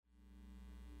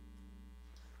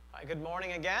Good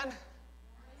morning again.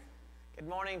 Good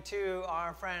morning to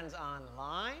our friends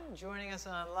online, joining us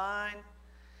online,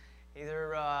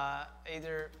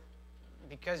 either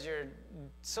because you're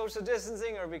social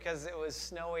distancing or because it was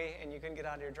snowy and you couldn't get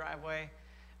out of your driveway.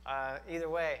 Either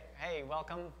way, hey,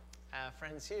 welcome,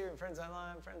 friends here, friends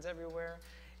online, friends everywhere.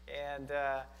 And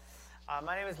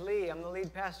my name is Lee. I'm the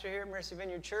lead pastor here at Mercy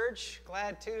Vineyard Church.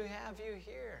 Glad to have you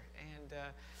here and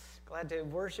glad to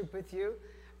worship with you.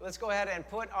 Let's go ahead and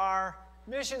put our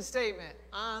mission statement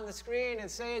on the screen and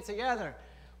say it together.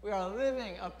 We are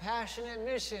living a passionate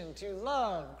mission to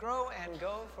love, grow, and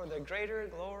go for the greater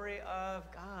glory of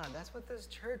God. That's what this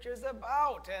church is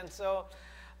about. And so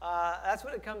that's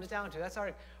what it comes down to. That's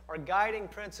our guiding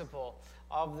principle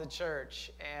of the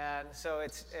church. And so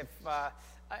it's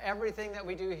everything that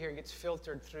we do here gets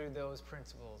filtered through those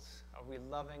principles. Are we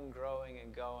loving, growing,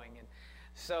 and going? And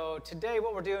so today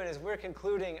what we're doing is we're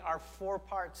concluding our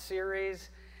 4-part series.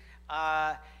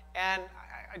 And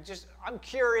I'm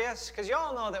curious, because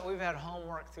y'all know that we've had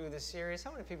homework through this series.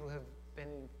 How many people have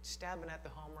been stabbing at the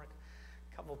homework?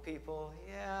 A couple people.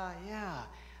 Yeah.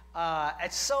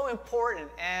 It's so important.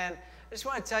 And I just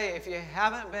want to tell you, if you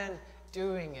haven't been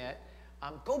doing it,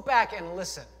 go back and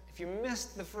listen. If you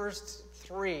missed the first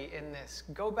 3 in this,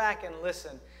 go back and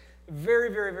listen. Very,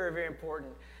 very, very, very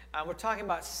important. We're talking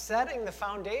about setting the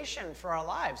foundation for our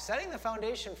lives, setting the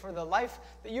foundation for the life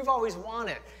that you've always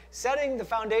wanted, setting the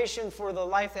foundation for the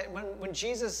life that when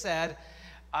Jesus said,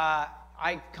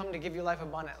 I come to give you life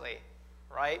abundantly,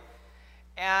 right?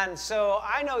 And so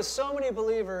I know so many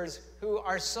believers who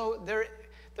are they're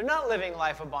not living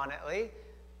life abundantly.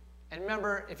 And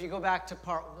remember, if you go back to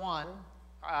part 1,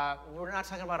 we're not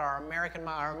talking about our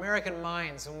American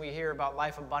minds. When we hear about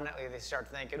life abundantly, they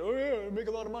start thinking, oh yeah, make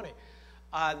a lot of money.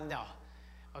 No,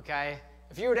 okay?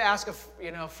 If you were to ask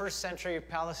a first century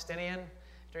Palestinian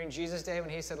during Jesus' day when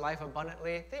he said life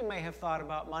abundantly, they may have thought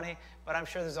about money, but I'm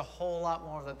sure there's a whole lot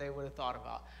more that they would have thought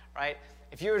about, right?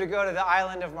 If you were to go to the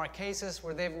island of Marquesas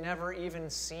where they've never even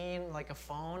seen like a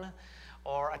phone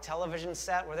or a television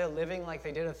set, where they're living like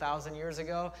they did 1,000 years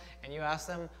ago, and you ask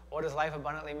them, what does life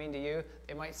abundantly mean to you?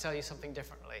 They might tell you something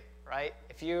differently. Right?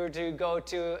 If you were to go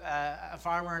to a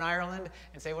farmer in Ireland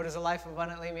and say, what does a life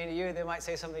abundantly mean to you? They might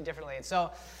say something differently. And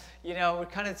so, we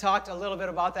kind of talked a little bit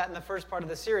about that in the first part of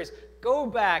the series. Go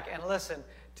back and listen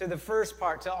to the first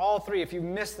part, to all 3. If you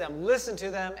missed them, listen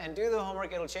to them and do the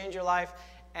homework. It'll change your life,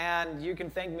 and you can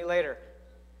thank me later.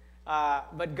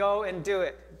 But go and do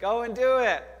it. Go and do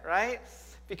it, right?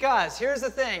 Because here's the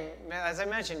thing. As I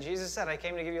mentioned, Jesus said, I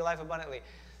came to give you life abundantly.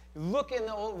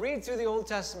 Read through the Old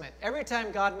Testament. Every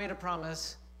time God made a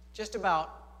promise, just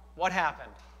about what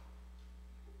happened?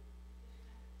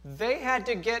 They had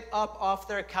to get up off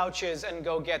their couches and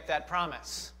go get that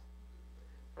promise.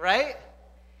 Right?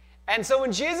 And so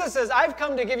when Jesus says, I've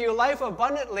come to give you life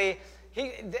abundantly,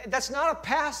 that's not a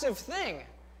passive thing.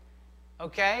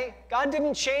 Okay? God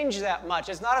didn't change that much.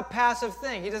 It's not a passive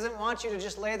thing. He doesn't want you to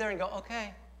just lay there and go,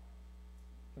 okay,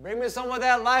 bring me some of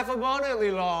that life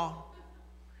abundantly law.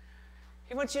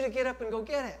 He wants you to get up and go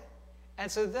get it.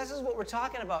 And so this is what we're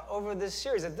talking about over this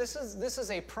series. That this is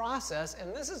a process,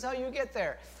 and this is how you get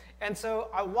there. And so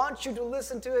I want you to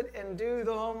listen to it and do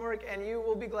the homework, and you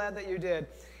will be glad that you did.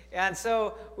 And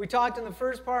so we talked in the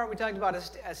first part, we talked about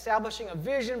establishing a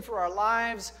vision for our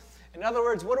lives. In other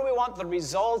words, what do we want the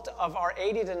result of our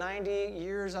 80 to 90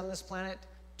 years on this planet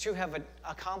to have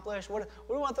accomplished? What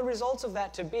do we want the results of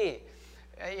that to be?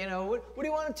 What do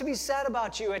you want it to be said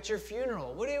about you at your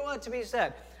funeral? What do you want it to be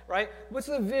said, right? What's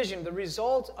the vision, the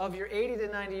result of your 80 to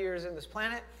 90 years in this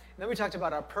planet? And then we talked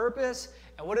about our purpose.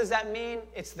 And what does that mean?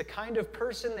 It's the kind of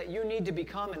person that you need to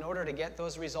become in order to get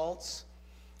those results,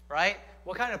 right?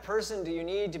 What kind of person do you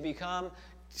need to become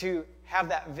to have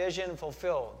that vision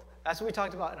fulfilled? That's what we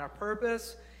talked about in our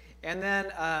purpose. And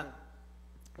then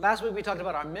last week we talked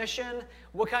about our mission.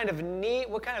 What kind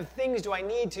of things do I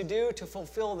need to do to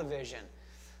fulfill the vision?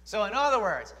 So in other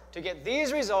words, to get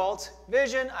these results,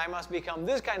 vision, I must become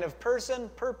this kind of person,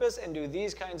 purpose, and do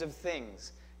these kinds of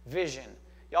things. Vision.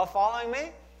 Y'all following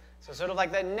me? So sort of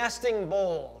like that nesting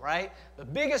bowl, right? The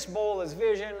biggest bowl is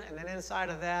vision, and then inside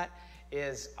of that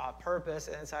is purpose,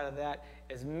 and inside of that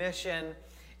is mission.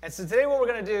 And so today what we're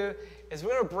going to do is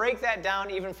we're going to break that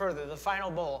down even further, the final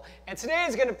bowl. And today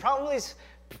is going to probably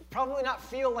not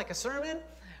feel like a sermon.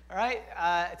 All right,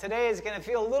 today is going to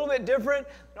feel a little bit different.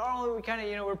 Normally we kind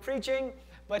of, we're preaching,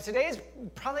 but today is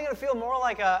probably going to feel more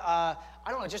like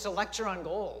just a lecture on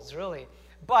goals, really.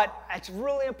 But it's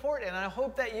really important, and I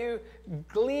hope that you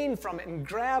glean from it and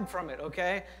grab from it,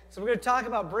 okay? So we're going to talk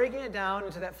about breaking it down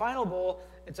into that final bowl.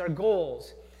 It's our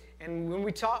goals. And when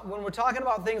we're talking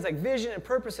about things like vision and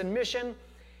purpose and mission,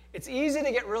 it's easy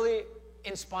to get really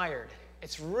inspired.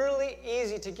 It's really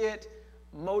easy to get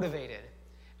motivated.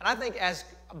 And I think as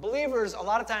believers, a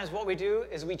lot of times what we do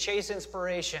is we chase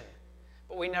inspiration,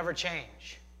 but we never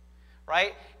change,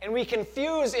 right? And we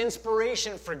confuse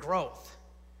inspiration for growth.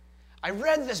 I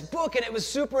read this book and it was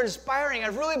super inspiring.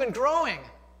 I've really been growing.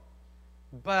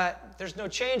 But there's no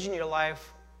change in your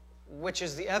life, which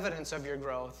is the evidence of your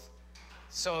growth.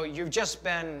 So you've just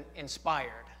been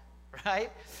inspired,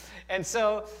 right? And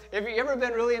so have you ever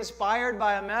been really inspired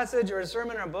by a message or a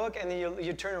sermon or a book, and then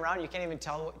you turn around, you can't even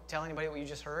tell anybody what you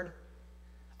just heard?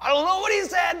 I don't know what he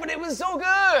said, but it was so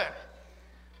good.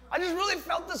 I just really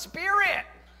felt the Spirit,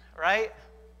 right?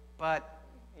 But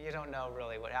you don't know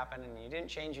really what happened, and you didn't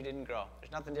change, you didn't grow.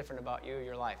 There's nothing different about you or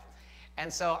your life.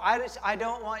 And so I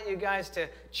don't want you guys to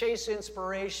chase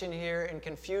inspiration here and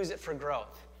confuse it for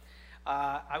growth.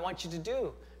 I want you to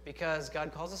do, because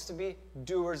God calls us to be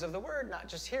doers of the word, not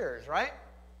just hearers, right?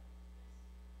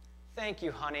 Thank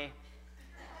you, honey.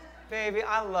 Baby,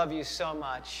 I love you so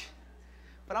much.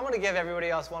 But I'm going to give everybody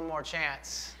else one more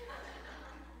chance,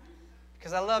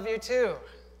 because I love you too.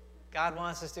 God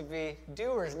wants us to be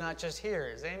doers, not just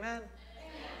hearers. Amen?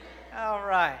 Amen. All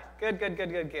right. Good.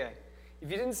 If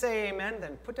you didn't say amen,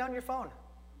 then put down your phone.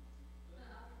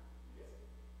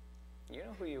 You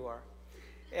know who you are.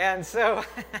 And so,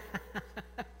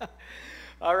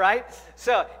 all right.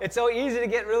 So it's so easy to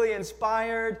get really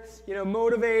inspired,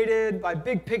 motivated by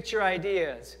big picture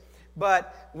ideas.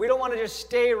 But we don't want to just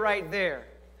stay right there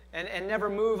and never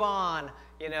move on,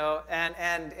 we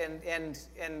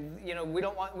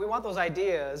want those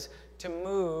ideas to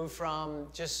move from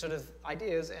just sort of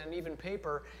ideas and even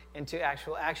paper into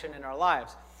actual action in our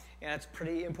lives. And it's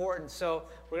pretty important. So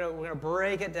we're going to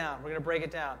break it down.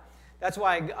 That's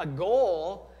why a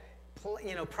goal,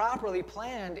 properly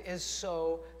planned is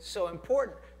so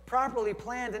important. Properly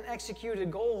planned and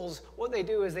executed goals, what they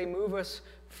do is they move us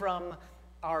from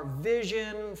our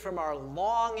vision, from our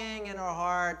longing in our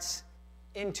hearts,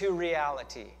 into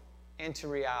reality,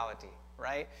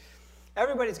 right?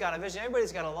 Everybody's got a vision.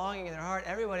 Everybody's got a longing in their heart.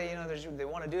 Everybody, they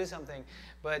want to do something,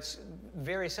 but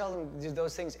very seldom do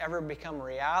those things ever become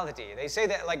reality. They say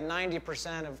that like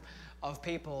 90% of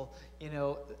people,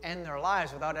 end their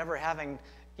lives without ever having,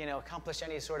 accomplished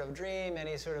any sort of dream,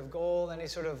 any sort of goal, any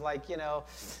sort of like, what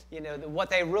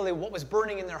was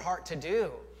burning in their heart to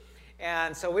do.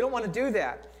 And so we don't want to do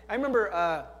that. I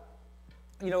remember,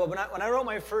 when I wrote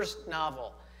my first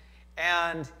novel,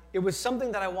 and it was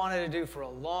something that I wanted to do for a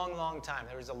long, long time.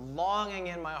 There was a longing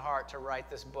in my heart to write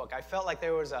this book. I felt like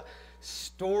there was a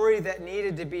story that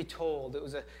needed to be told.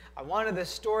 I wanted this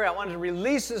story. I wanted to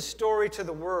release this story to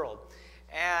the world.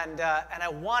 And I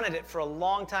wanted it for a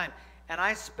long time. And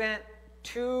I spent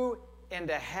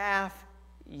 2.5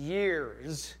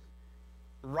 years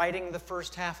writing the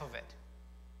first half of it,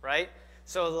 right?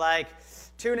 So like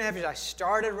 2.5 years, I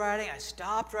started writing, I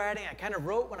stopped writing, I kind of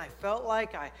wrote when I felt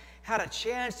like I had a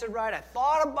chance to write. I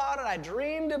thought about it, I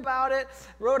dreamed about it,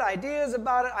 wrote ideas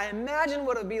about it. I imagined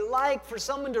what it would be like for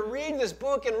someone to read this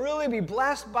book and really be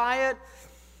blessed by it.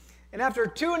 And after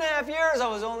 2.5 years, I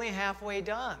was only halfway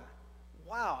done.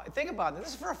 Wow, think about this.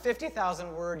 This is for a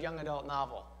 50,000-word young adult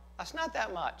novel. That's not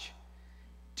that much.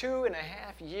 2.5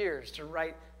 years to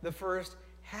write the first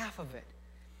half of it.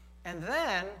 And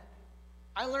then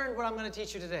I learned what I'm going to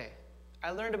teach you today.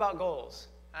 I learned about goals.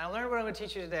 And I learned what I'm going to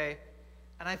teach you today.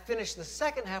 And I finished the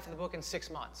second half of the book in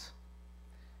 6 months.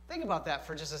 Think about that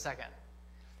for just a second.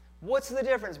 What's the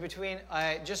difference between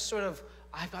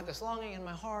I've got this longing in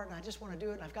my heart, and I just want to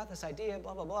do it, and I've got this idea,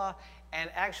 blah, blah, blah, and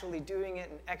actually doing it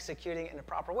and executing it in a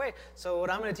proper way? So what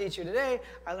I'm going to teach you today,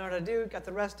 I learned how to do, got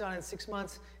the rest done in 6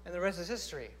 months, and the rest is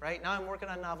history, right? Now I'm working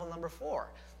on novel number 4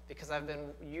 because I've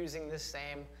been using this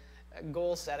same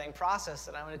goal-setting process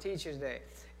that I'm going to teach you today.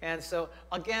 And so,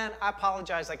 again, I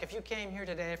apologize. Like, if you came here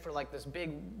today for, like, this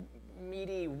big,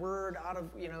 meaty word out of,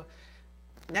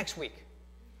 next week.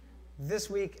 This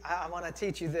week, I want to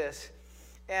teach you this.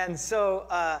 And so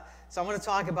I want to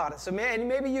talk about it. So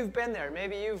maybe you've been there.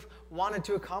 Maybe you've wanted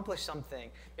to accomplish something.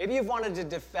 Maybe you've wanted to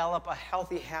develop a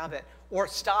healthy habit or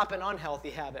stop an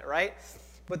unhealthy habit, right?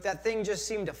 But that thing just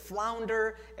seemed to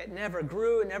flounder. It never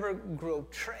grew. It never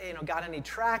got any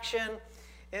traction.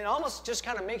 And it almost just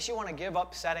kind of makes you want to give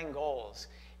up setting goals.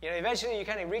 Eventually you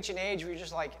kind of reach an age where you're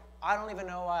just like, I don't even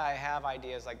know why I have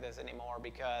ideas like this anymore,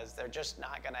 because they're just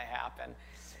not going to happen.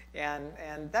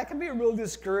 And that can be a real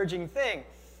discouraging thing.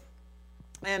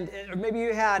 Or maybe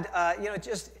you had,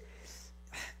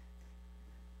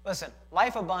 listen,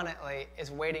 life abundantly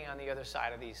is waiting on the other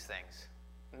side of these things.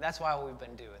 And that's why we've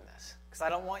been doing this. Because I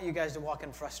don't want you guys to walk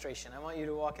in frustration. I want you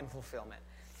to walk in fulfillment.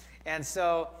 And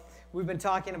so we've been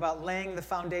talking about laying the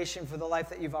foundation for the life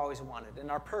that you've always wanted. And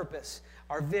our purpose,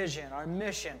 our vision, our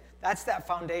mission, that's that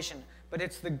foundation. But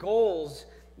it's the goals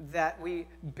that we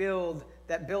build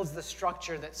that builds the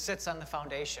structure that sits on the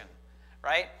foundation,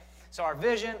 right? So our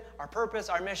vision, our purpose,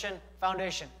 our mission,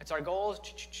 foundation. It's our goals.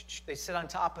 They sit on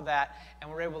top of that, and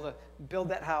we're able to build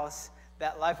that house,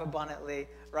 that life abundantly,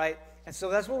 right? And so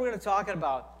that's what we're going to talk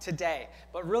about today.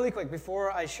 But really quick,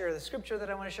 before I share the scripture that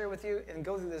I want to share with you and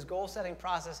go through this goal-setting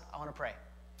process, I want to pray.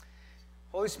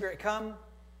 Holy Spirit, come.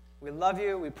 We love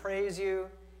you. We praise you.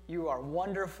 You are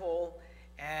wonderful,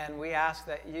 and we ask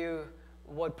that you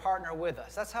would partner with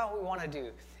us. That's how we want to do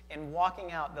in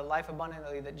walking out the life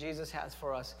abundantly that Jesus has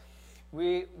for us.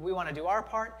 We want to do our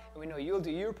part, and we know you'll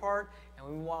do your part, and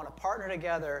we want to partner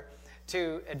together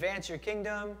to advance your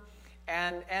kingdom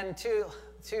and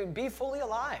to be fully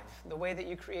alive the way that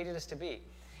you created us to be.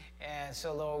 And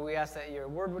so, Lord, we ask that your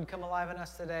word would come alive in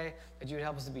us today, that you would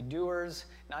help us to be doers,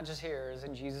 not just hearers,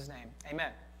 in Jesus' name.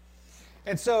 Amen.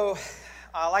 And so,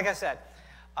 like I said,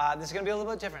 this is going to be a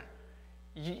little bit different.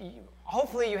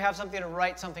 Hopefully you have something to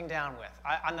write something down with.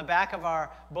 On the back of our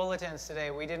bulletins today,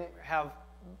 we didn't have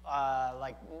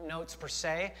like notes per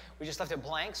se. We just left it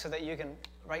blank so that you can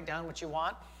write down what you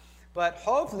want. But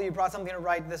hopefully you brought something to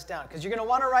write this down, because you're going to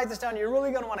want to write this down. You're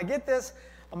really going to want to get this.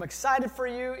 I'm excited for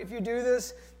you if you do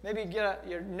this. Maybe get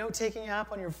your note-taking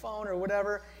app on your phone or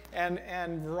whatever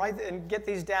and write and get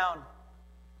these down,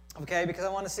 okay? Because I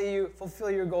want to see you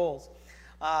fulfill your goals.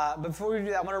 But before we do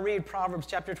that, I want to read Proverbs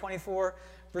chapter 24,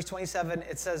 verse 27.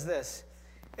 It says this.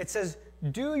 It says,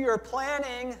 "Do your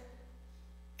planning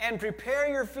and prepare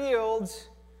your fields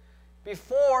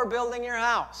before building your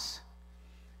house."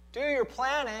 Do your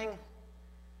planning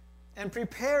and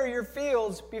prepare your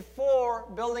fields before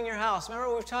building your house. Remember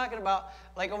we were talking about,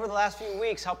 like over the last few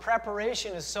weeks, how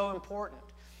preparation is so important.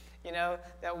 You know,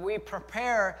 that we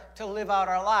prepare to live out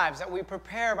our lives, that we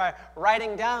prepare by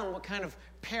writing down what kind of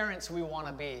parents we want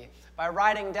to be, by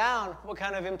writing down what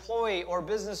kind of employee or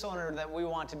business owner that we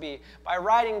want to be, by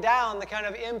writing down the kind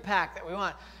of impact that we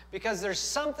want. Because there's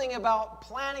something about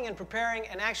planning and preparing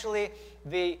and actually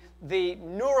the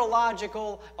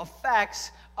neurological effects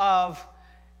of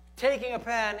taking a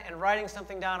pen and writing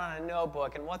something down on a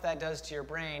notebook and what that does to your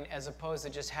brain, as opposed to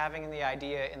just having the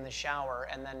idea in the shower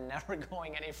and then never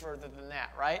going any further than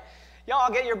that, right?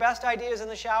 Y'all get your best ideas in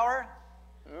the shower?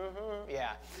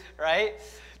 Yeah, right?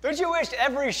 Don't you wish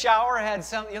every shower had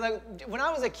some, you know, when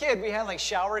I was a kid, we had like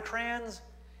shower crayons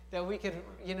that we could,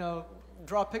 you know,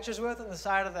 draw pictures with on the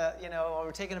side of the, you know, or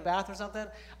we're taking a bath or something.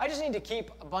 I just need to keep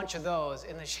a bunch of those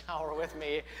in the shower with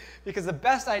me, because the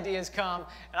best ideas come,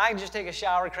 and I can just take a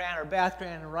shower crayon or bath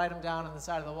crayon and write them down on the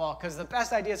side of the wall, because the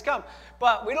best ideas come.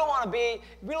 But we don't want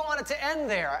it to end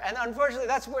there. And unfortunately,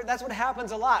 that's what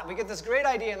happens a lot. We get this great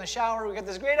idea in the shower, we get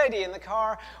this great idea in the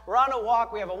car, we're on a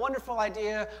walk, we have a wonderful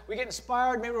idea, we get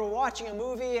inspired, maybe we're watching a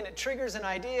movie and it triggers an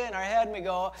idea in our head and we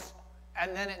go,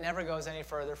 and then it never goes any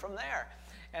further from there.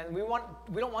 And we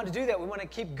don't want to do that. We want to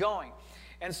keep going.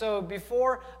 And so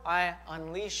before I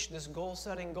unleash this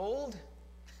goal-setting gold,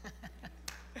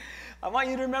 I want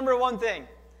you to remember one thing.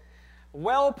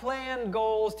 Well-planned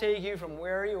goals take you from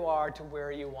where you are to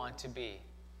where you want to be.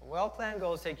 Well-planned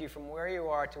goals take you from where you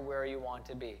are to where you want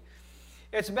to be.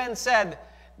 It's been said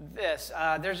this.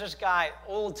 There's this guy,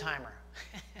 old-timer.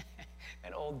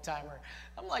 An old-timer.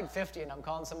 I'm like 50 and I'm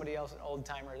calling somebody else an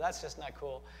old-timer. That's just not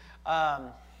cool.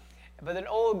 But an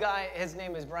old guy, his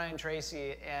name is Brian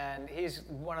Tracy, and he's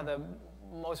one of the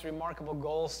most remarkable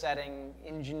goal-setting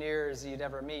engineers you'd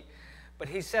ever meet. But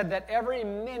he said that every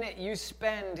minute you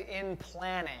spend in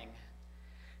planning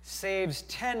saves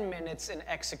 10 minutes in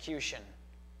execution.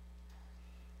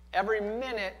 Every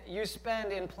minute you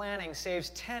spend in planning saves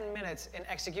 10 minutes in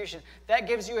execution. That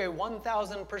gives you a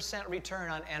 1,000% return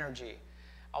on energy.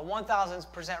 A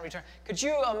 1,000% return. Could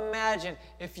you imagine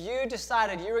if you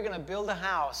decided you were going to build a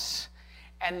house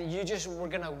and you just were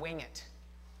going to wing it?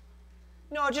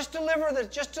 No, just deliver the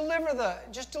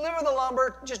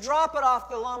lumber. Just drop it off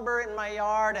the lumber in my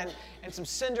yard and some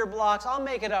cinder blocks. I'll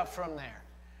make it up from there,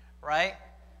 right?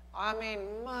 I mean,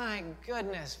 my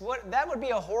goodness, that would be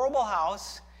a horrible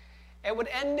house. It would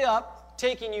end up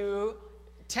taking you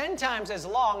 10 times as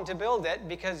long to build it,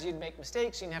 because you'd make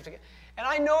mistakes. You'd have to. And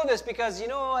I know this because, you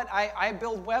know what, I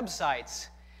build websites.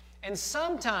 And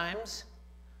sometimes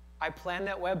I plan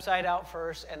that website out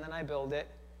first and then I build it.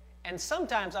 And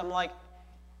sometimes I'm like,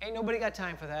 ain't nobody got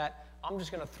time for that. I'm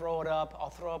just going to throw it up. I'll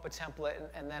throw up a template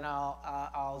and then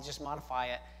I'll just modify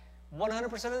it.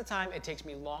 100% of the time, it takes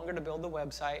me longer to build the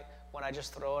website. when I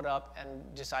just throw it up and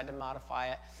decide to modify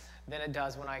it than it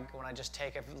does when I just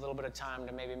take a little bit of time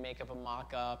to maybe make up a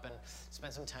mock-up and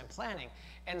spend some time planning.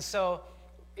 And so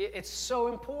it's so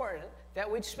important that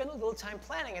we spend a little time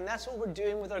planning, and that's what we're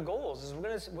doing with our goals. Is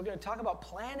we're gonna talk about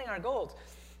planning our goals.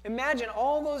 Imagine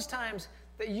all those times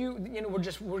that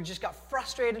we just got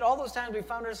frustrated. All those times we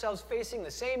found ourselves facing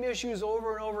the same issues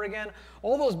over and over again.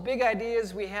 All those big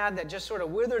ideas we had that just sort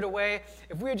of withered away.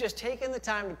 If we had just taken the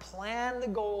time to plan the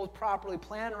goals properly,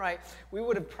 plan right, we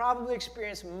would have probably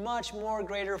experienced much more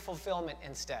greater fulfillment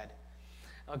instead.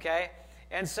 Okay?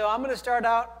 And so I'm going to start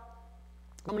out.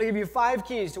 I'm going to give you 5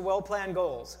 keys to well-planned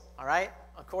goals. All right?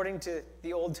 According to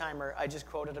the old timer I just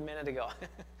quoted a minute ago.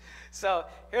 So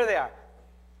here they are.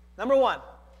 Number 1.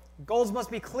 Goals must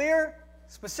be clear,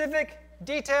 specific,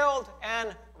 detailed,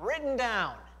 and written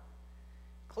down.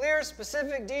 Clear,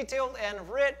 specific, detailed, and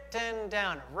written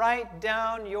down. Write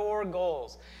down your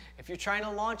goals. If you're trying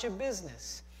to launch a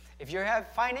business, if you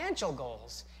have financial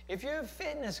goals, if you have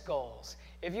fitness goals,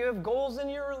 if you have goals in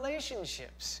your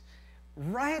relationships,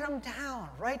 write them down.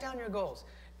 Write down your goals.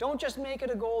 Don't just make it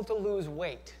a goal to lose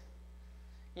weight.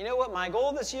 You know what? My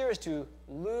goal this year is to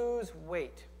lose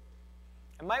weight.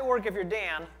 It might work if you're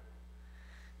Dan,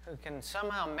 who can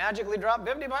somehow magically drop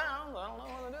 50 pounds. I don't know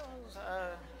what it is.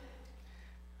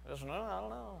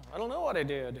 I don't know what I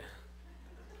did.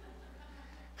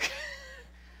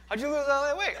 How'd you lose all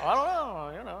that weight?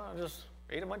 I don't know. I just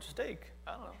ate a bunch of steak.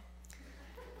 I don't know.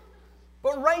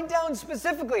 But write down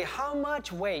specifically how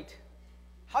much weight,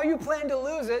 how you plan to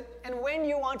lose it, and when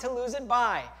you want to lose it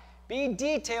by. Be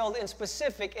detailed and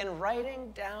specific in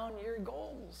writing down your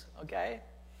goals, okay?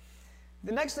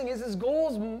 The next thing is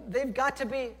goals, they've got to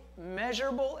be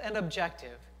measurable and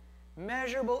objective.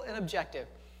 Measurable and objective.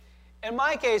 In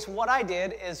my case, what I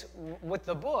did is with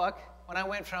the book, when I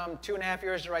went from 2.5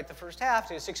 years to write the first half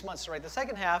to 6 months to write the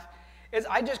second half, is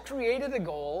I just created a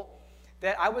goal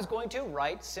that I was going to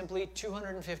write simply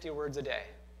 250 words a day.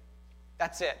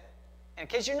 That's it. And in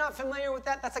case you're not familiar with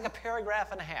that, that's like a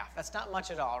paragraph and a half. That's not much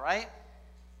at all, right?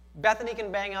 Bethany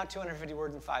can bang out 250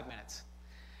 words in 5 minutes.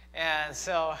 And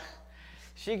so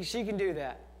she can do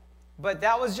that. But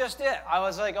that was just it. I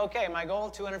was like, okay, my goal,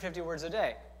 250 words a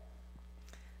day.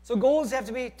 So goals have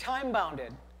to be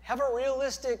time-bounded. Have a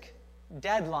realistic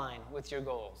deadline with your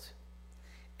goals.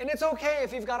 And it's okay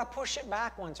if you've got to push it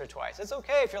back once or twice. It's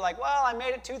okay if you're like, well, I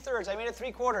made it 2/3, I made it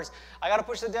 3/4. I got to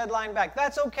push the deadline back.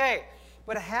 That's okay.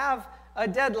 But have a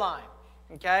deadline,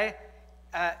 okay?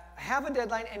 Have a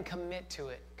deadline and commit to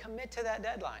it. Commit to that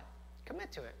deadline.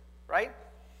 Commit to it, right?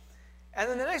 And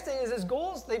then the next thing is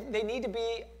goals, they need to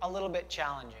be a little bit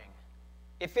challenging.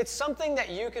 If it's something that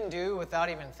you can do without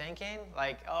even thinking,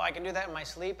 like, oh, I can do that in my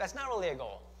sleep, that's not really a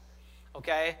goal,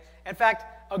 okay? In fact,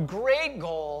 a great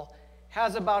goal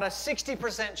has about a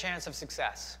 60% chance of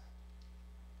success,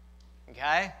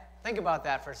 okay? Think about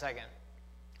that for a second.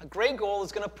 A great goal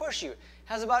is going to push you.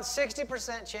 Has about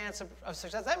 60% chance of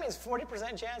success. That means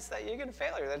 40% chance that you're going to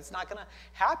failure, that it's not going to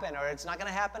happen, or it's not going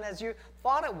to happen as you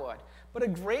thought it would. But a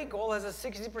great goal has a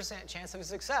 60% chance of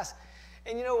success.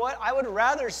 And you know what? I would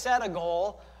rather set a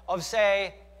goal of,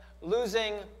 say,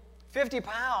 losing 50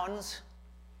 pounds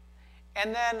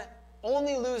and then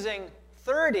only losing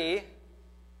 30,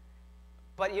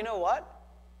 but you know what?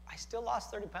 I still lost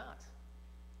 30 pounds,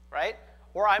 right?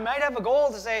 Or I might have a goal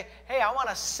to say, hey, I want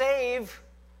to save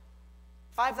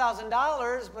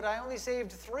 $5,000, but I only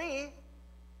saved $3,000.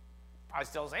 I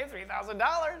still saved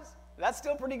 $3,000. That's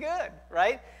still pretty good,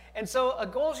 right? And so a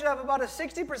goal should have about a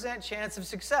 60% chance of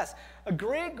success. A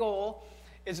great goal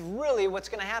is really what's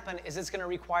going to happen is it's going to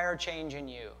require change in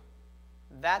you.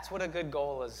 That's what a good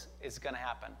goal is going to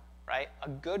happen, right? A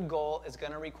good goal is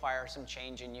going to require some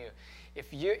change in you.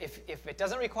 If it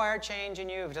doesn't require change in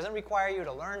you, if it doesn't require you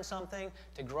to learn something,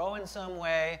 to grow in some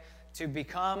way, to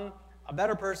become a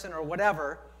better person or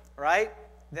whatever, right,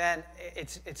 then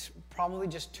it's probably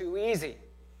just too easy,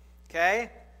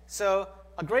 okay? So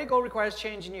a great goal requires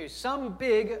change in you. Some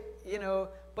big,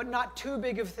 but not too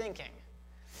big of thinking.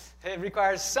 It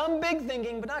requires some big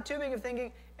thinking, but not too big of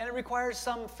thinking, and it requires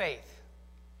some faith.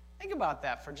 Think about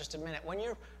that for just a minute. When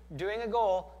you're doing a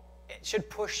goal, it should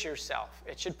push yourself.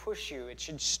 It should push you. It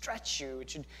should stretch you.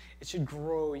 It should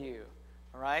grow you,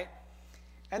 all right?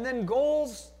 And then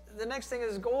goals, the next thing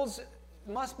is goals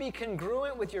must be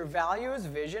congruent with your values,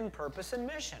 vision, purpose, and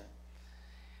mission.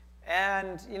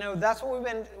 And, that's what we've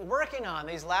been working on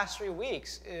these last 3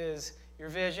 weeks is your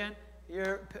vision,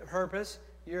 your purpose,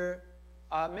 your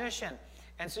mission.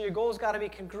 And so your goals got to be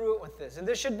congruent with this. And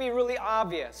this should be really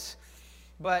obvious.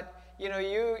 But,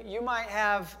 you might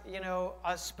have,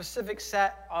 a specific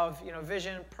set of,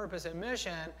 vision, purpose, and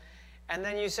mission. and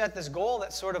then you set this goal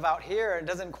that's sort of out here and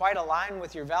doesn't quite align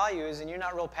with your values and you're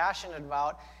not real passionate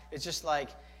about, it's just like,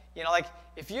 like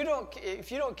if you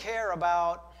don't care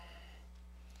about,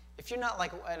 if you're not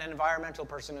like an environmental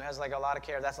person who has like a lot of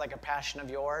care, that's like a passion of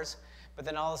yours, but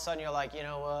then all of a sudden you're like, you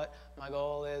know what, my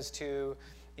goal is to,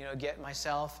 get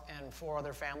myself and 4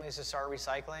 other families to start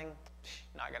recycling.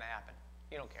 Not going to happen.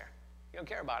 You don't care. You don't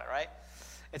care about it, right?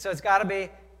 And so it's got to be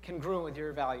congruent with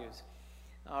your values.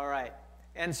 All right.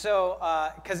 And so,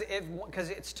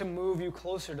 because it's to move you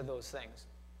closer to those things.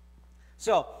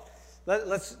 So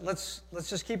let's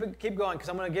just keep going, because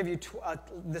I'm going to give you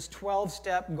this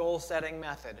 12-step goal-setting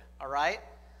method. All right.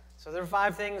 So there are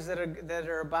 5 things that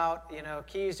are about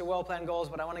keys to well-planned goals,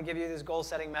 but I want to give you this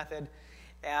goal-setting method,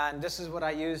 and this is what I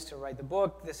use to write the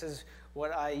book. This is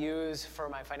what I use for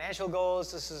my financial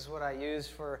goals. This is what I use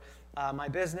for my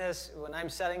business. When I'm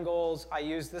setting goals, I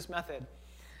use this method.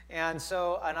 And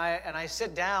so, and I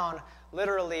sit down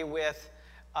literally with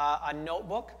a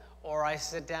notebook, or I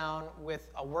sit down with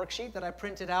a worksheet that I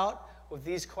printed out with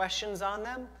these questions on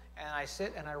them, and I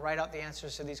sit and I write out the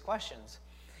answers to these questions,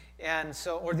 and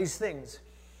so, or these things.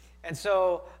 And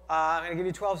so I'm going to give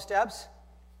you 12 steps.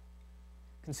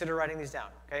 Consider writing these down.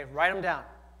 Okay, write them down.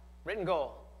 Written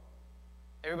goal.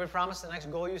 Everybody promise the next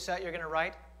goal you set you're going to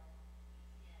write?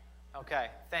 Okay,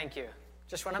 thank you.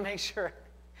 Just want to make sure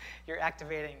you're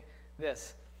activating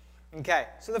this. Okay,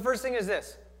 so the first thing is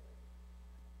this.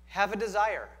 Have a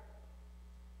desire.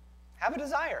 Have a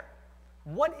desire.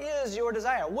 What is your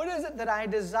desire? What is it that I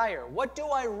desire? What do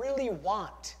I really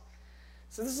want?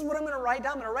 So this is what I'm going to write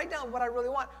down. I'm going to write down what I really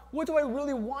want. What do I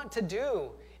really want to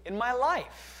do in my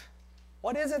life?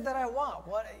 What is it that I want?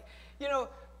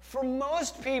 For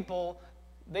most people,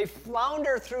 they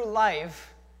flounder through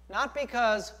life not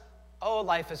because,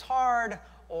 life is hard,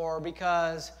 or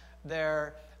because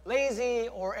they're lazy,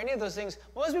 or any of those things.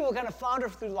 Most people kind of flounder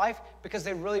through life because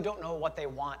they really don't know what they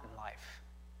want in life.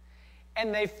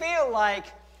 And they feel like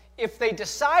if they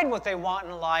decide what they want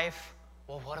in life,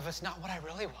 well, what if it's not what I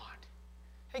really want?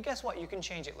 Hey, guess what? You can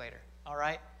change it later, all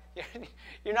right?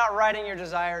 You're not writing your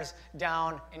desires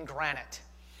down in granite,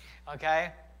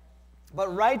 okay?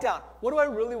 But write down, what do I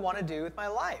really want to do with my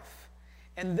life?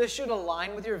 And this should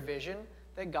align with your vision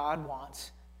that God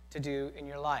wants to do in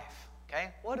your life,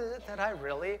 okay? What is it that I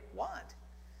really want?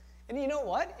 And you know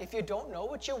what? If you don't know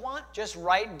what you want, just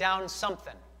write down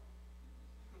something,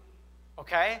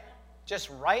 okay? Just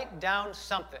write down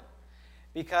something,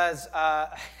 because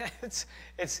that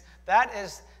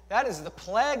is the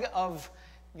plague of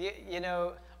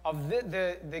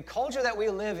the culture that we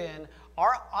live in.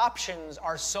 Our options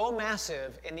are so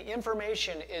massive and the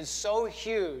information is so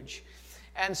huge.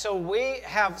 And so we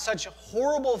have such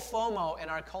horrible FOMO in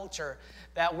our culture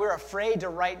that we're afraid to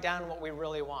write down what we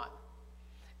really want.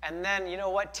 And then, you know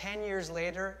what? 10 years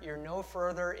later, you're no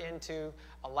further into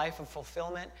a life of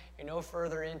fulfillment. You're no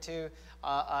further into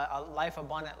a life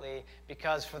abundantly,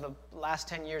 because for the last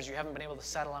 10 years, you haven't been able to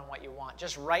settle on what you want.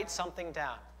 Just write something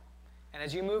down. And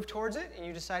as you move towards it and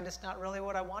you decide it's not really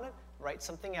what I wanted, write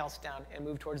something else down and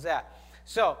move towards that.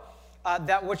 So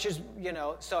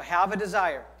so have a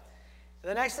desire.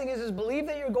 The next thing is believe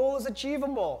that your goal is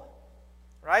achievable,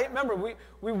 right? Remember,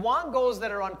 we want goals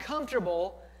that are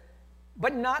uncomfortable,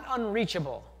 but not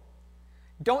unreachable.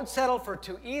 Don't settle for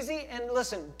too easy, and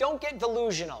listen, don't get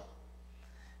delusional.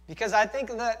 Because I think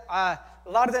that a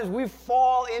lot of times we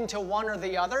fall into one or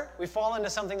the other. We fall into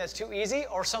something that's too easy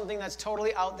or something that's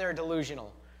totally out there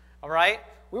delusional. All right?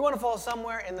 We want to fall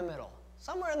somewhere in the middle.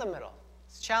 Somewhere in the middle.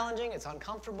 It's challenging, it's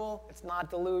uncomfortable, it's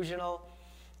not delusional.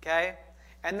 Okay?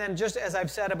 And then, just as I've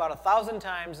said about 1,000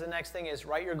 times, the next thing is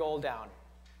write your goal down.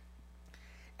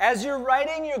 As you're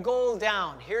writing your goal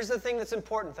down, here's the thing that's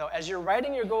important though. As you're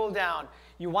writing your goal down,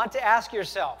 you want to ask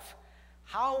yourself,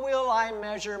 how will I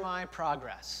measure my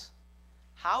progress?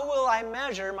 How will I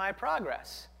measure my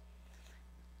progress?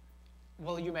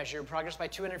 Will you measure your progress by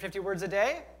 250 words a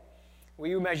day? Will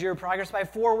you measure your progress by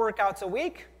 4 workouts a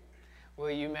week? Will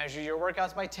you measure your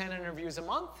workouts by 10 interviews a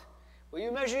month? Will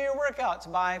you measure your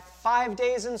workouts by 5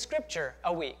 days in Scripture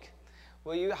a week?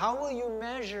 How will you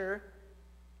measure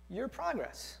your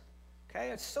progress? Okay,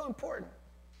 it's so important.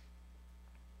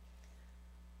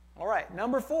 All right,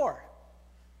 number 4.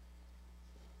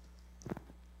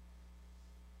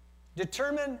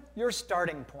 Determine your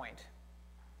starting point.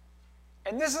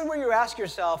 And this is where you ask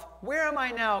yourself, where am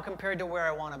I now compared to where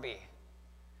I want to be?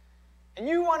 And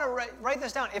you want to write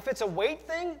this down. If it's a weight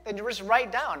thing, then you just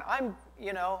write down, I'm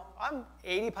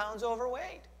 80 pounds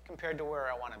overweight compared to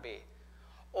where I want to be.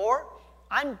 Or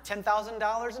I'm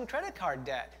 $10,000 in credit card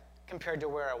debt compared to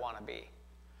where I want to be.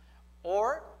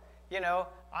 Or,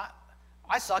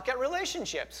 I suck at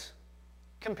relationships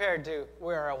compared to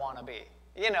where I want to be.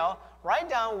 Write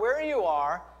down where you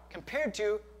are compared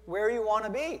to where you want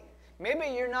to be.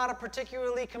 Maybe you're not a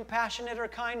particularly compassionate or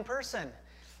kind person,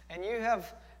 and you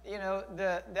have,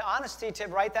 the honesty to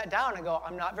write that down and go,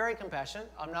 I'm not very compassionate,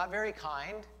 I'm not very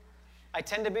kind, I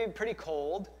tend to be pretty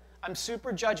cold, I'm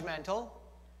super judgmental.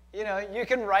 You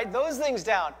can write those things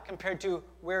down compared to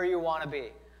where you want to be.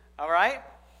 All right?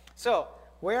 So,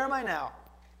 where am I now?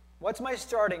 What's my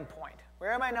starting point?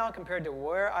 Where am I now compared to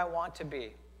where I want to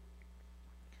be?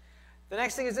 The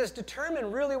next thing is this: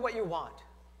 determine really what you want.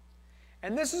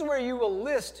 And this is where you will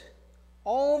list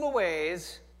all the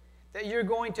ways that you're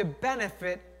going to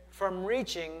benefit from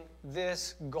reaching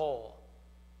this goal.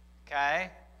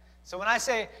 Okay? So when I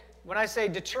say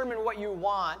determine what you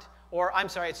want,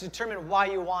 it's determine why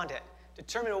you want it.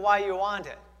 Determine why you want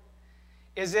it.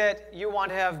 Is it you want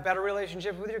to have better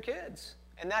relationship with your kids?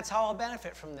 And that's how I'll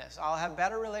benefit from this. I'll have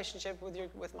better relationship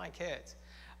with my kids.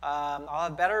 I'll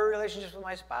have better relationships with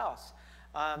my spouse.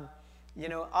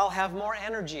 I'll have more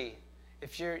energy.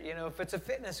 If it's a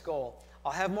fitness goal,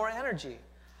 I'll have more energy.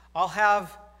 I'll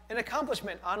have an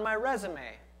accomplishment on my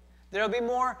resume. There'll be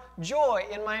more joy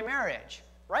in my marriage.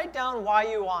 Write down why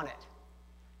you want it.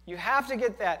 You have to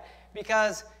get that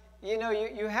because,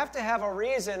 you have to have a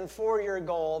reason for your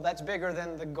goal that's bigger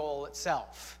than the goal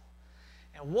itself.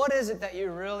 And what is it that you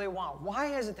really want? Why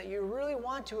is it that you really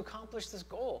want to accomplish this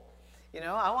goal?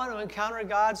 I want to encounter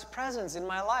God's presence in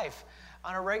my life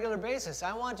on a regular basis.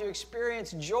 I want to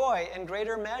experience joy in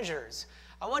greater measures.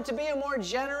 I want to be a more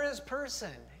generous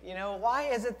person. Why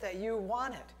is it that you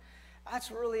want it? That's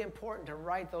really important to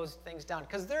write those things down.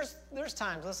 Because there's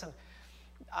times, listen,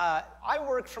 I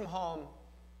work from home.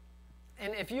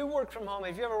 And if you ever work from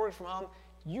home,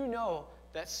 you know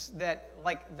that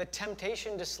like the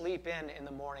temptation to sleep in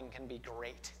the morning can be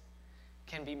great,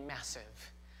 can be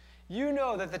massive. You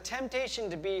know that the temptation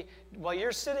to be, while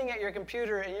you're sitting at your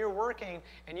computer and you're working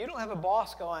and you don't have a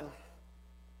boss going,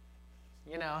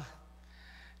 did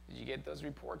you get those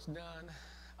reports done?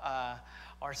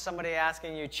 Or somebody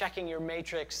asking you, checking your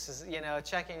matrix,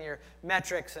 checking your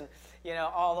metrics and,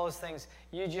 all those things.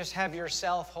 You just have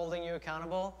yourself holding you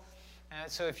accountable. And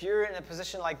so if you're in a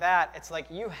position like that, it's like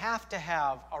you have to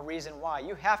have a reason why.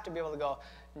 You have to be able to go,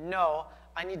 no,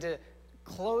 I need to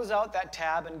close out that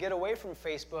tab and get away from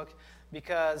Facebook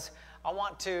because I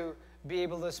want to be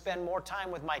able to spend more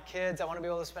time with my kids. I want to be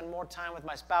able to spend more time with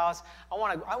my spouse. I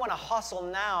want to hustle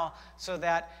now so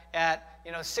that at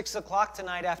 6 o'clock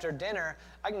tonight after dinner,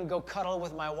 I can go cuddle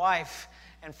with my wife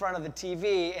in front of the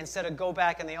TV instead of go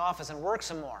back in the office and work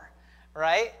some more,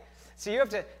 right? So you have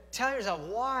to tell yourself,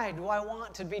 why do I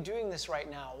want to be doing this right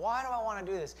now? Why do I want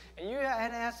to do this? And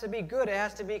it has to be good. It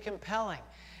has to be compelling.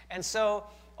 And so,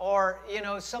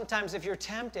 sometimes if you're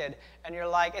tempted and you're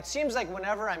like, it seems like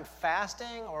whenever I'm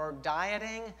fasting or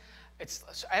dieting,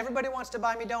 everybody wants to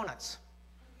buy me donuts.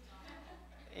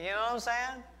 You know what I'm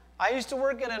saying? I used to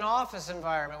work in an office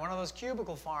environment, one of those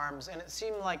cubicle farms, and it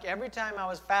seemed like every time I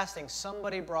was fasting,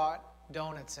 somebody brought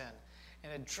donuts in.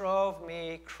 And it drove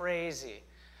me crazy.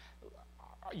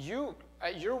 You,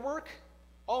 at your work?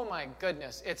 Oh my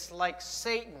goodness, it's like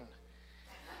Satan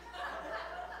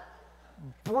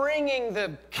bringing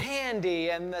the candy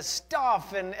and the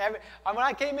stuff and when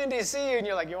I came in to see you and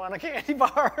you're like, you want a candy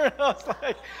bar? And I was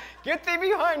like, get thee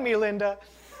behind me, Linda.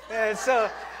 And so,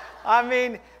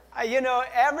 every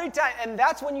time, and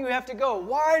that's when you have to go,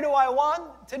 why do I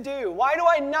want to do? Why do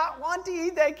I not want to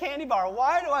eat that candy bar?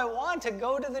 Why do I want to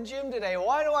go to the gym today?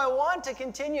 Why do I want to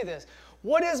continue this?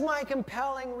 What is my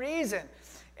compelling reason?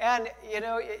 And,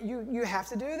 you have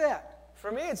to do that.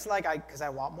 For me, it's like, because I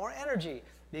want more energy,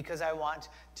 because I want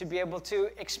to be able to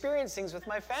experience things with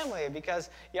my family, because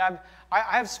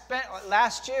I've spent,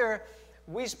 last year,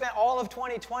 we spent all of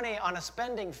 2020 on a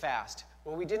spending fast,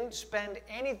 where we didn't spend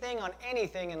anything on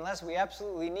anything unless we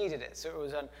absolutely needed it. So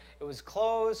it was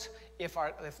clothes. If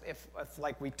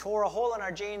like we tore a hole in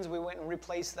our jeans, we went and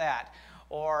replaced that.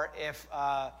 Or if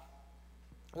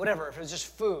it was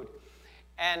just food.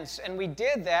 And we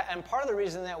did that, and part of the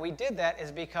reason that we did that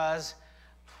is because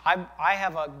I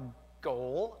have a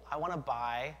goal. I want to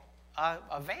buy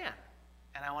a van,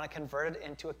 and I want to convert it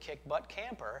into a kick-butt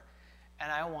camper,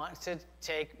 and I want to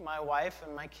take my wife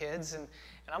and my kids, and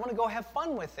I want to go have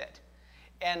fun with it.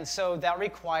 And so that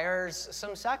requires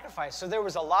some sacrifice. So there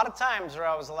was a lot of times where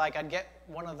I was like, I'd get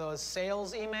one of those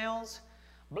sales emails,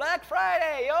 Black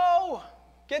Friday, yo,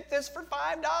 get this for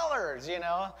 $5,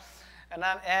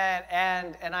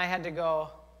 And I had to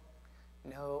go,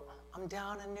 no, I'm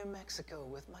down in New Mexico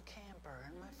with my camper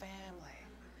and my family.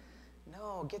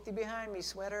 No, get thee behind me,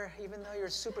 sweater, even though you're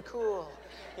super cool,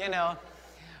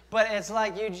 But it's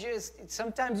like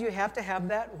sometimes you have to have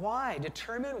that why.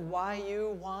 Determine why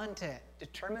you want it.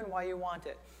 Determine why you want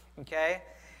it, okay?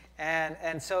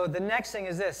 And so the next thing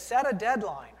is this, set a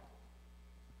deadline.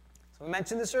 So we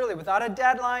mentioned this earlier. Without a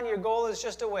deadline, your goal is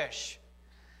just a wish.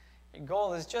 Your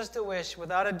goal is just a wish.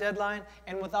 Without a deadline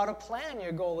and without a plan,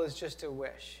 your goal is just a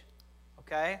wish,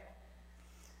 okay?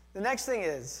 The next thing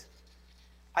is,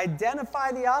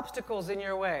 identify the obstacles in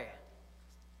your way.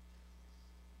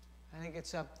 I think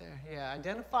it's up there. Yeah,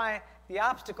 identify the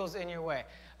obstacles in your way.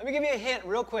 Let me give you a hint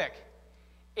real quick.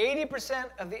 80%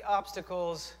 of the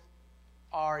obstacles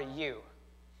are you.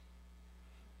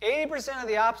 80% of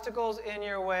the obstacles in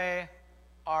your way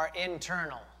are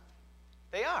internal.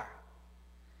 They are.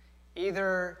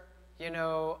 Either,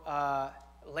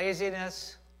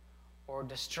 laziness or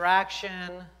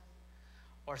distraction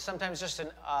or sometimes just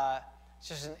an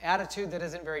attitude that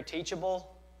isn't very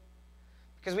teachable.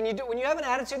 Because when you have an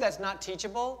attitude that's not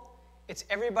teachable, it's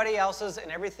everybody else's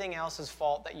and everything else's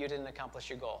fault that you didn't accomplish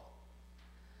your goal.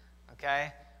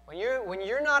 Okay? When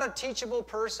you're not a teachable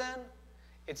person,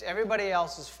 it's everybody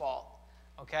else's fault.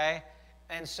 Okay?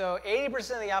 And so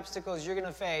 80% of the obstacles you're going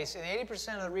to face and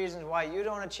 80% of the reasons why you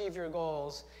don't achieve your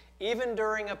goals, even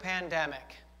during a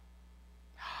pandemic.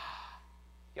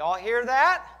 Y'all hear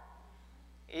that?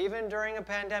 Even during a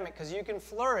pandemic, because you can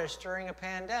flourish during a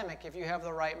pandemic if you have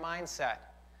the right mindset.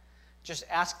 Just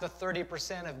ask the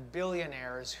 30% of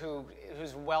billionaires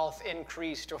whose wealth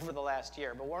increased over the last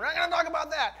year. But we're not going to talk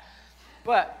about that.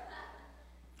 But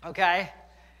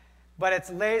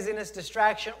it's laziness,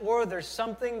 distraction, or there's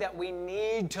something that we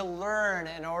need to learn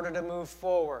in order to move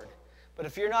forward. But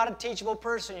if you're not a teachable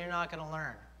person, you're not going to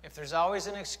learn. If there's always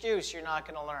an excuse, you're not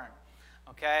going to learn.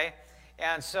 Okay?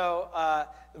 And so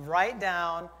write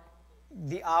down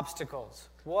the obstacles.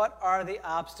 What are the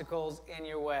obstacles in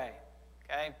your way?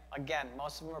 Okay? Again,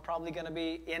 most of them are probably going to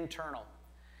be internal.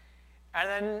 And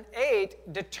then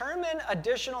 8, determine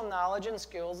additional knowledge and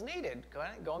skills needed.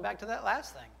 Going back to that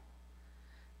last thing.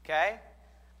 Okay?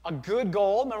 A good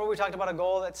goal. Remember we talked about a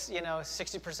goal that's,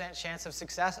 60% chance of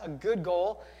success. A good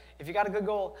goal. If you got a good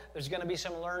goal, there's going to be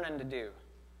some learning to do.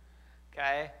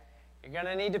 Okay? You're going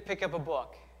to need to pick up a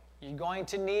book. You're going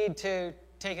to need to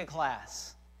take a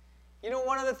class.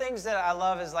 One of the things that I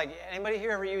love is anybody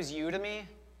here ever use Udemy?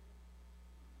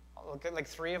 Look at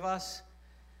 3 of us.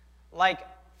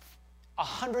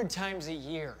 100 times a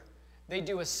year, they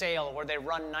do a sale where they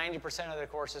run 90% of their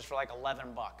courses for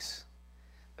 $11.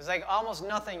 There's almost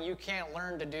nothing you can't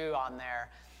learn to do on there.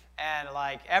 And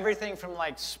everything from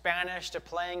Spanish to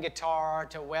playing guitar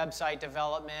to website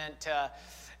development to,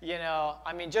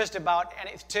 just about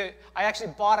anything. I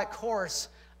actually bought a course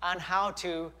on how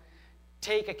to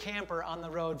take a camper on the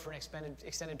road for an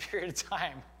extended period of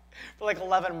time for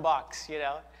 $11,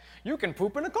 You can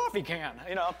poop in a coffee can,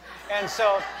 And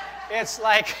so it's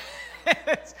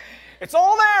it's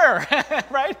all there,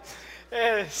 right?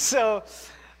 So,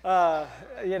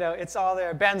 it's all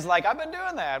there. Ben's I've been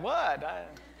doing that. What?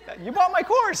 You bought my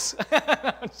course.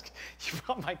 You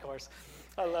bought my course.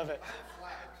 I love it.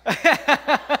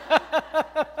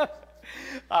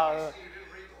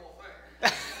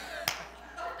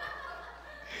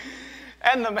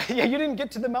 And you didn't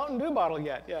get to the Mountain Dew bottle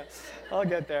yet. Yeah, I'll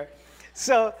get there.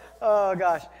 So, oh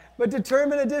gosh. But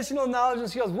determine additional knowledge and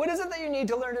skills. What is it that you need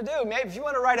to learn to do? Maybe if you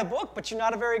want to write a book, but you're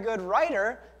not a very good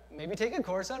writer, maybe take a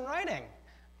course on writing.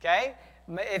 Okay?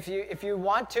 If you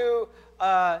want to,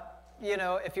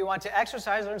 if you want to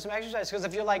exercise, learn some exercise. Because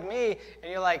if you're like me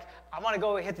and you're I want to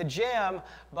go hit the gym,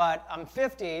 but I'm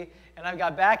 50 and I've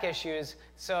got back issues,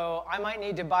 so I might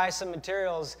need to buy some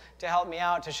materials to help me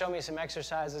out, to show me some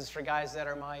exercises for guys that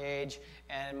are my age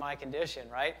and my condition,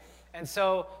 right? And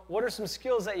so what are some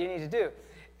skills that you need to do?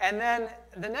 And then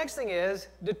the next thing is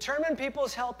determine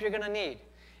people's help you're going to need.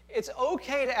 It's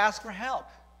okay to ask for help.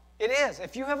 It is.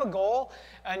 If you have a goal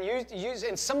and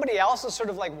and somebody else is sort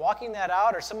of walking that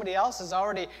out, or somebody else has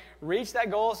already reached that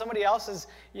goal, somebody else is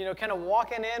kind of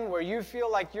walking in where you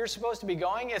feel like you're supposed to be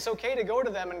going, it's okay to go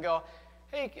to them and go,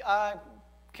 hey,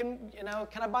 can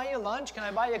I buy you lunch? Can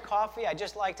I buy you coffee? I'd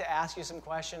just like to ask you some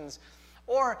questions.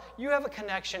 Or you have a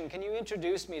connection. Can you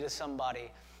introduce me to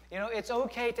somebody? It's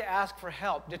okay to ask for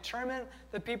help. Determine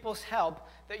the people's help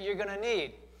that you're going to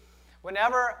need.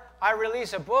 Whenever I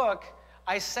release a book,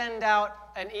 I send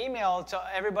out an email to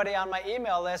everybody on my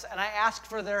email list, and I ask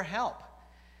for their help.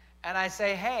 And I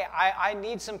say, hey, I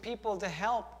need some people to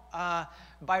help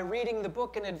by reading the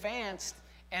book in advance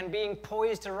and being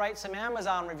poised to write some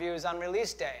Amazon reviews on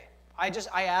release day. I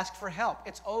ask for help.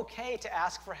 It's okay to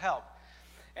ask for help.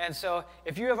 And so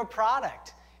if you have a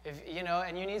product, If, you know,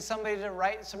 and you need somebody to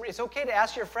write some, it's okay to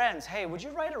ask your friends, hey, would you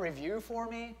write a review for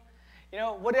me? You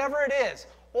know, whatever it is.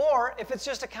 Or if it's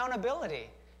just accountability.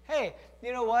 Hey,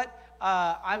 you know what?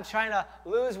 I'm trying to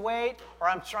lose weight, or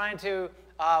I'm trying to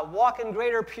walk in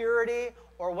greater purity,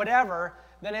 or whatever,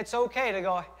 then it's okay to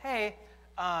go, hey,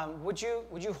 would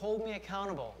you hold me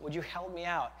accountable? Would you help me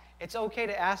out? It's okay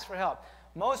to ask for help.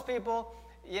 Most people,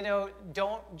 you know,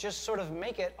 don't just sort of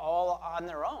make it all on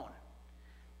their own.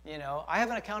 You know, I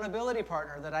have an accountability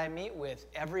partner that I meet with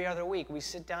every other week. We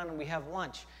sit down and we have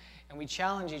lunch, and we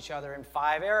challenge each other in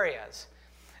 5 areas,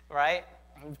 right?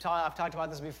 I've talked about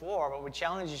this before, but we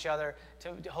challenge each other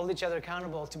to hold each other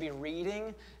accountable to be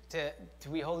reading,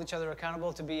 we hold each other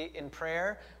accountable to be in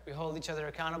prayer, we hold each other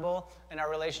accountable in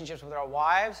our relationships with our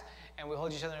wives, and we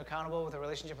hold each other accountable with our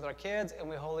relationship with our kids, and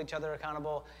we hold each other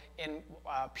accountable in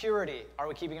purity. Are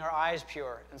we keeping our eyes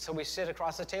pure? And so we sit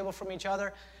across the table from each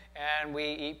other, and we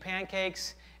eat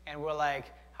pancakes, and we're like,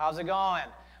 how's it going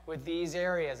with these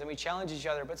areas? And we challenge each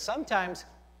other. But sometimes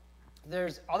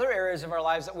there's other areas of our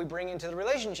lives that we bring into the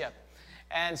relationship.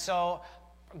 And so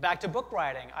back to book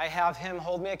writing, I have him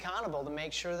hold me accountable to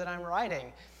make sure that I'm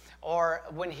writing. Or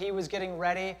when he was getting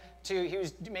ready he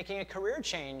was making a career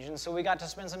change, and so we got to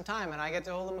spend some time, and I get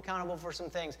to hold him accountable for some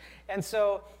things. And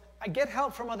so I get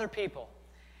help from other people.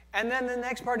 And then the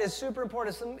next part is super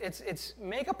important. It's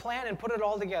make a plan and put it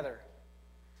all together.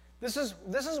 This is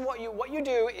what you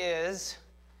do is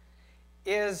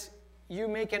you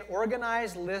make an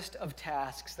organized list of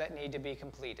tasks that need to be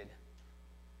completed.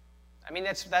 I mean,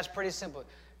 that's pretty simple.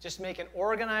 Just make an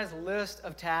organized list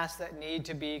of tasks that need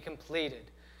to be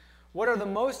completed. What are the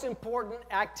most important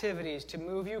activities to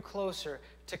move you closer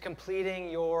to completing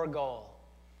your goal?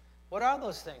 What are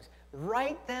those things?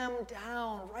 Write them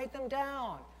down. Write them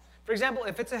down. For example,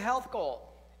 if it's a health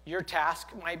goal, your task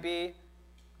might be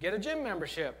get a gym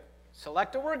membership,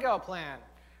 select a workout plan,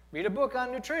 read a book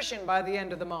on nutrition by the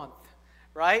end of the month,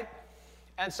 right?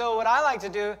 And so what I like to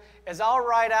do is I'll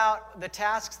write out the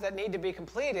tasks that need to be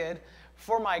completed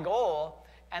for my goal,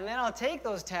 and then I'll take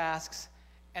those tasks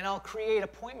and I'll create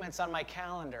appointments on my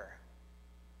calendar.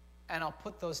 And I'll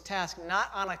put those tasks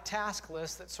not on a task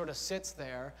list that sort of sits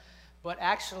there, but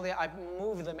actually I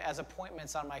move them as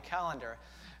appointments on my calendar.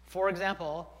 For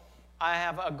example, I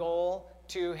have a goal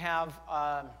to have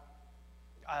a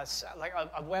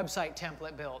website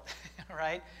template built,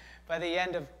 right, by the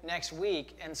end of next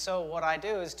week. And so what I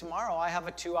do is tomorrow I have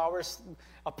a 2-hour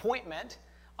appointment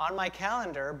on my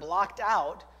calendar blocked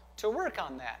out to work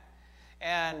on that.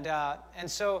 And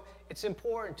so it's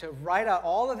important to write out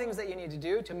all the things that you need to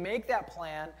do, to make that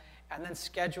plan, and then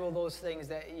schedule those things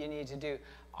that you need to do.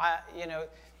 You know,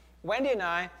 Wendy and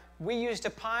I, we used to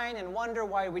pine and wonder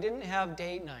why we didn't have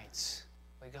date nights.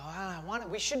 We go,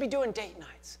 we should be doing date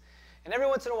nights. And every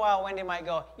once in a while, Wendy might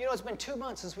go, you know, it's been 2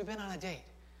 months since we've been on a date.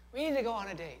 We need to go on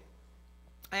a date.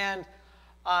 And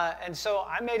so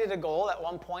I made it a goal at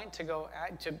one point to go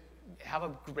to have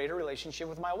a greater relationship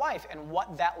with my wife. And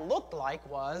what that looked like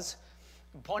was,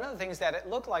 one of the things that it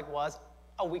looked like was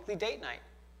a weekly date night.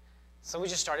 So I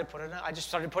just started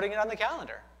putting it on the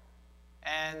calendar.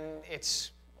 And it's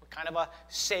kind of a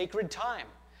sacred time.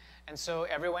 And so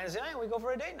every Wednesday night we go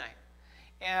for a date night.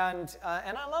 And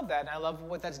I love that. And I love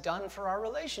what that's done for our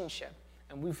relationship.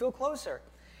 And we feel closer.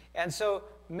 And so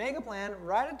make a plan,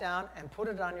 write it down, and put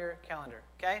it on your calendar,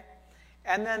 okay?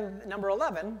 And then number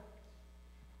 11,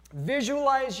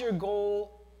 visualize your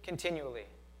goal continually.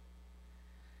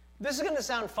 This is going to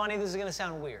sound funny. This is going to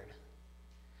sound weird.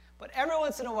 But every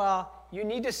once in a while, you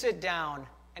need to sit down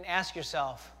and ask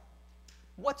yourself,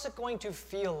 what's it going to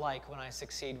feel like when I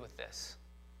succeed with this?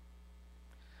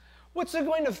 What's it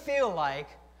going to feel like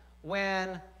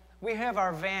when we have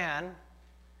our van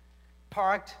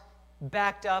parked,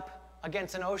 backed up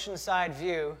against an oceanside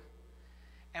view,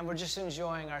 and we're just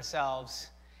enjoying ourselves,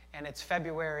 and it's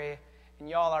February, and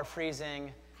y'all are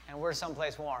freezing, and we're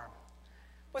someplace warm?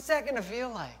 What's that going to feel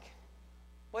like?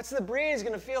 What's the breeze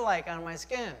going to feel like on my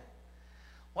skin?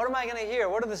 What am I going to hear?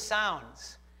 What are the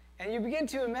sounds? And you begin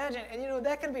to imagine, and you know,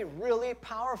 that can be really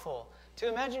powerful to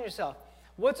imagine yourself.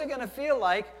 What's it going to feel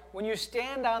like when you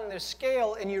stand on the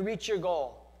scale and you reach your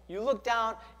goal? You look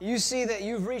down, you see that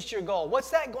you've reached your goal. What's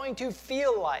that going to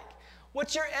feel like?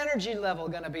 What's your energy level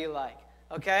going to be like?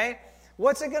 Okay?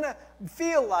 What's it going to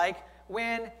feel like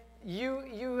when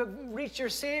you have reached your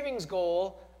savings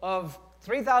goal of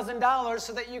 $3,000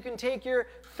 so that you can take your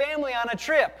family on a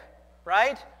trip,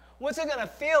 right? What's it going to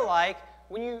feel like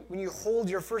when you hold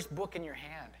your first book in your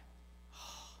hand?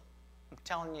 I'm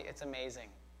telling you, it's amazing.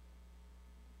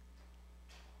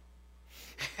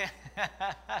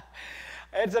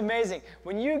 It's amazing.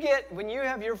 When you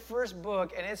have your first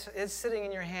book and it's sitting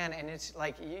in your hand and it's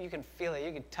like you can feel it,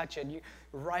 you can touch it, you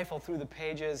rifle through the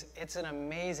pages, it's an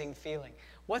amazing feeling.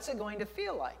 What's it going to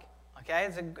feel like? Okay,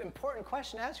 it's an important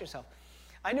question to ask yourself.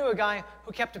 I knew a guy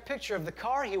who kept a picture of the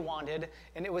car he wanted,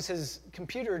 and it was his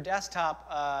computer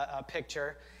desktop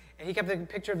picture, and he kept a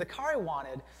picture of the car he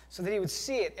wanted so that he would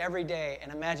see it every day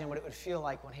and imagine what it would feel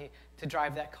like to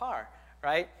drive that car,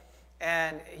 right?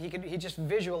 And he just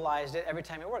visualized it every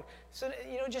time he worked. So,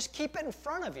 just keep it in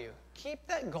front of you. Keep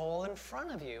that goal in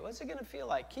front of you. What's it going to feel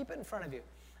like? Keep it in front of you,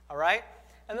 all right?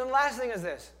 And then the last thing is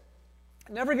this.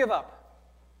 Never give up.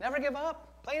 Never give up.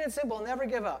 Plain and simple, never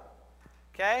give up,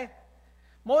 okay?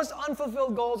 Most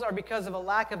unfulfilled goals are because of a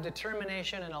lack of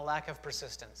determination and a lack of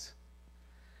persistence.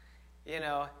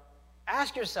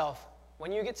 Ask yourself,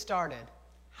 when you get started,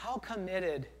 how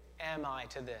committed am I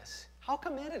to this? How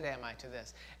committed am I to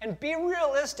this? And be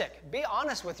realistic. Be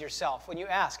honest with yourself when you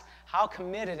ask, how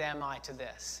committed am I to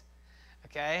this?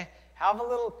 Okay?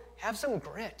 Have some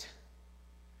grit.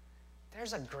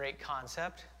 There's a great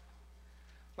concept.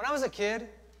 When I was a kid,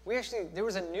 there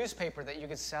was a newspaper that you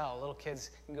could sell. Little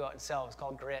kids can go out and sell. It was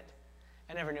called Grit.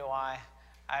 I never knew why.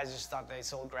 I just thought they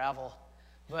sold gravel.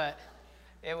 But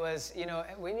it was,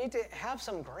 we need to have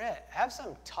some grit. Have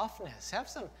some toughness. Have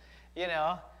some,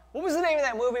 What was the name of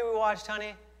that movie we watched,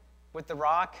 honey? With The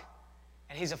Rock?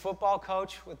 And he's a football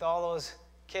coach with all those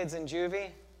kids in juvie.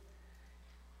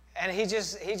 And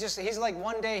he's like,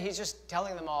 one day he's just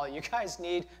telling them all, you guys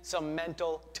need some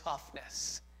mental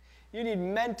toughness. You need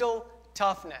mental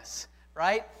toughness,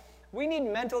 right? We need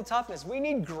mental toughness. We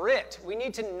need grit. We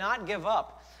need to not give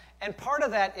up. And part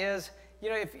of that is,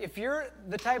 if you're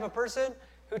the type of person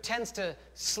who tends to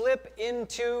slip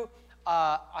into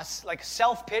like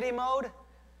self-pity mode,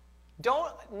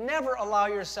 never allow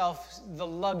yourself the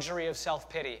luxury of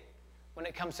self-pity when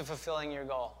it comes to fulfilling your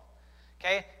goal.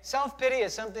 Okay? Self-pity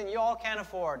is something you all can't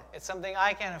afford. It's something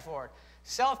I can't afford.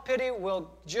 Self-pity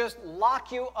will just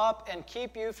lock you up and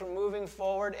keep you from moving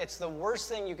forward. It's the worst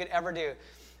thing you could ever do.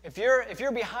 If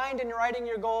you're behind in writing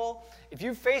your goal, if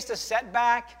you've faced a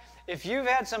setback, if you've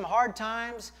had some hard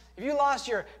times, if you lost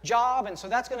your job and so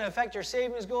that's going to affect your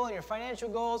savings goal and your financial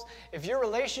goals, if your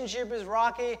relationship is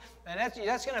rocky and that's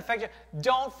going to affect you,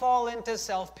 don't fall into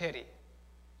self-pity.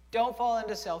 Don't fall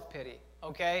into self-pity,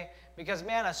 okay? Because,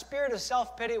 man, a spirit of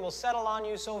self-pity will settle on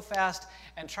you so fast,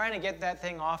 and trying to get that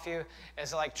thing off you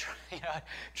is like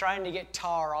trying to get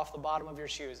tar off the bottom of your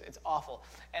shoes. It's awful.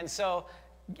 And so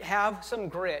have some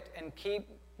grit and keep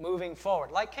moving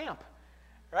forward, like camp,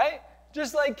 right?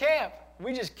 Just like camp.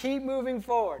 We just keep moving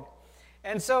forward.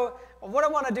 And so what I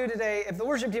want to do today, if the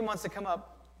worship team wants to come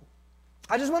up,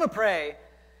 I just want to pray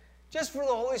just for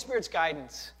the Holy Spirit's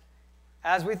guidance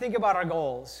as we think about our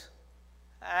goals.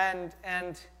 And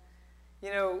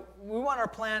we want our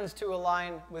plans to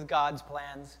align with God's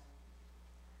plans.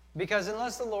 Because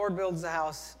unless the Lord builds the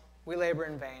house, we labor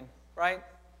in vain, right?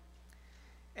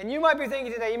 And you might be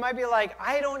thinking today, you might be like,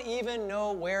 I don't even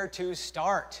know where to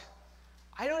start.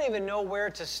 I don't even know where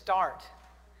to start.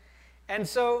 And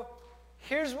so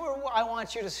here's where I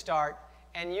want you to start,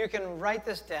 and you can write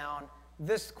this down,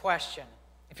 this question.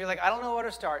 If you're like, I don't know where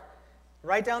to start,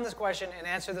 write down this question and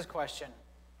answer this question.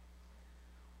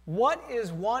 What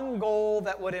is one goal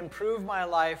that would improve my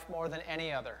life more than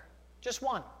any other? Just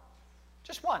one.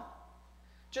 Just one.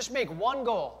 Just make one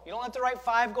goal. You don't have to write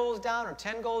 5 goals down or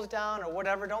 10 goals down or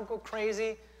whatever. Don't go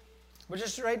crazy. But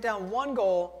just write down one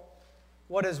goal.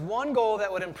 What is one goal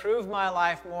that would improve my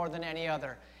life more than any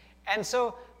other? And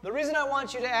so the reason I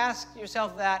want you to ask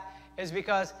yourself that is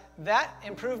because that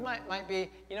improvement might be,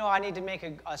 I need to make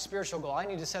a spiritual goal. I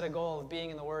need to set a goal of being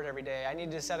in the Word every day. I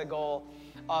need to set a goal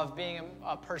of being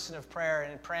a person of prayer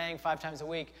and praying 5 times a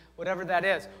week, whatever that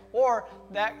is. Or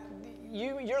that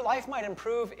your life might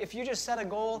improve if you just set a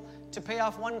goal to pay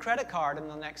off 1 credit card in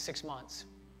the next 6 months.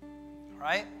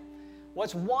 Right?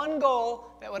 What's one goal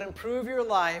that would improve your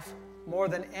life more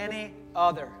than any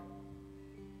other?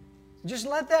 Just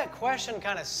let that question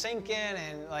kind of sink in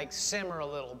and simmer a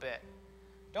little bit.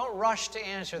 Don't rush to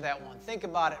answer that one. Think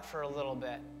about it for a little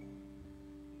bit.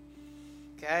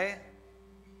 Okay?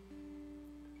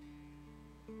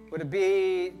 Would it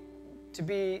be to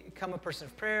become a person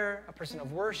of prayer, a person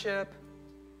of worship?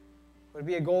 Would it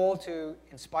be a goal to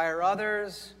inspire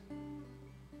others?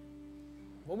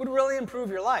 What would really improve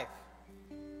your life?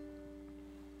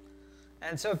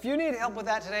 And so if you need help with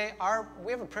that today,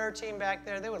 we have a prayer team back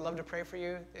there. They would love to pray for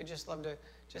you. They'd just love to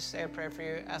just say a prayer for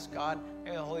you. Ask God,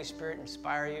 may the Holy Spirit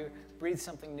inspire you, breathe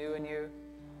something new in you.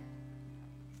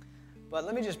 But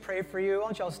let me just pray for you. Why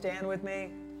don't y'all stand with me?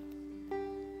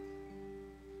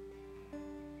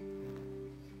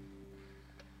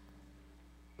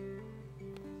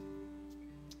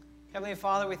 Heavenly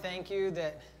Father, we thank you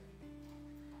that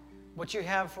what you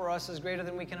have for us is greater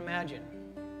than we can imagine.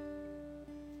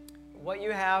 What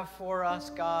you have for us,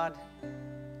 God,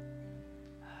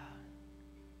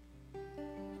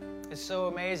 is so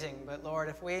amazing. But Lord,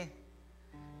 if we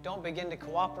don't begin to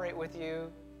cooperate with you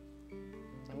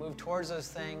and move towards those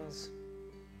things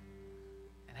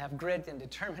and have grit and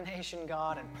determination,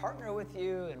 God, and partner with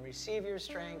you and receive your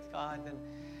strength, God, then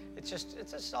it's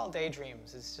just all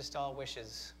daydreams. It's just all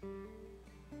wishes.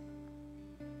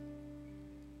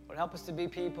 Lord, help us to be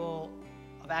people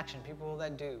of action, people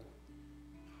that do.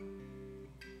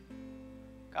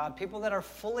 God, people that are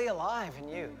fully alive in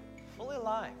you, fully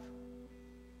alive.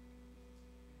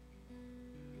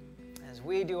 As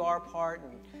we do our part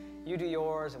and you do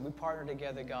yours and we partner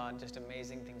together, God, just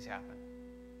amazing things happen.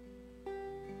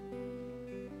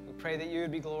 We pray that you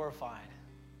would be glorified.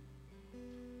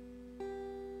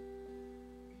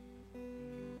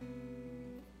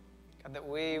 God, that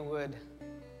we would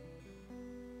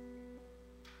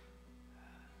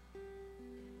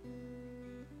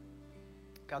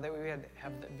God, that we would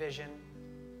have the vision,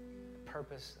 the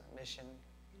purpose, the mission.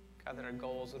 God, that our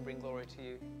goals would bring glory to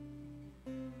you.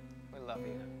 We love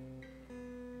you.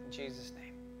 In Jesus' name.